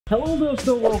Hello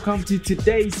dosto, welcome to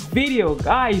today's video.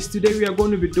 Guys, today we are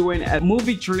going to be doing a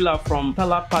movie trailer from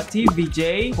Thalapathy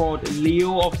Vijay called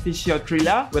Leo official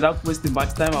trailer. Without wasting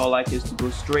much time, I would like us to go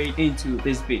straight into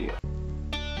this video.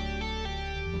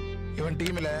 Even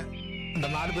team la இந்த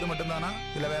நாலு பேர் மட்டும் தானா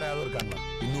இல்ல வேற யாராவது இருக்காங்களா?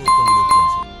 இன்னும் ஒருத்தங்க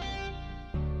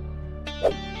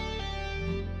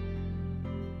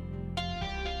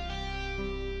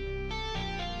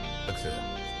சார்.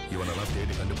 இவனெல்லாம்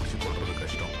தேடி கண்டுபிடிச்சு கொல்றது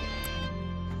கஷ்டம்.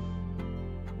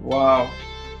 Wow.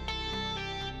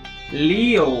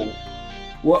 Leo.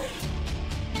 What?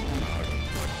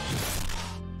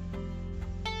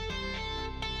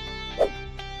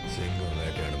 சிங்கம்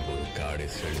வேட்டையாடும் போது காடை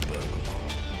செழிப்பா இருக்கும்.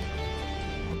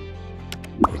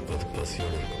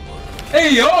 Hey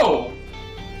yo!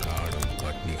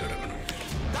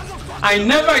 I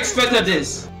never expected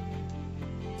this.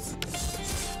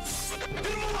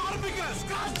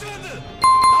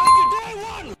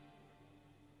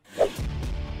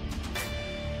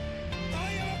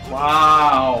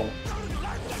 Wow.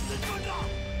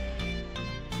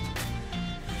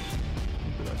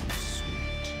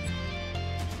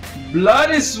 Blood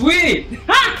is sweet.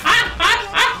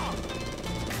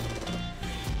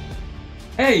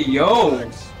 Hey yo.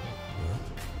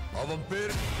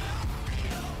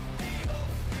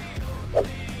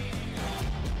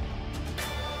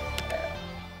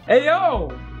 Hey yo,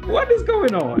 what is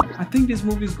going on? I think this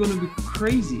movie is going to be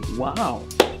crazy. Wow.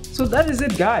 So that is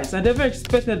it, guys. I never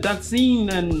expected that scene,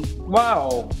 and wow.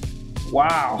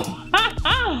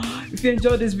 If you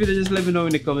enjoyed this video, just let me know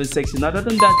in the comment section. Other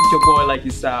than that, it's your boy Like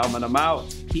You Sam, and I'm out.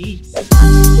 Peace.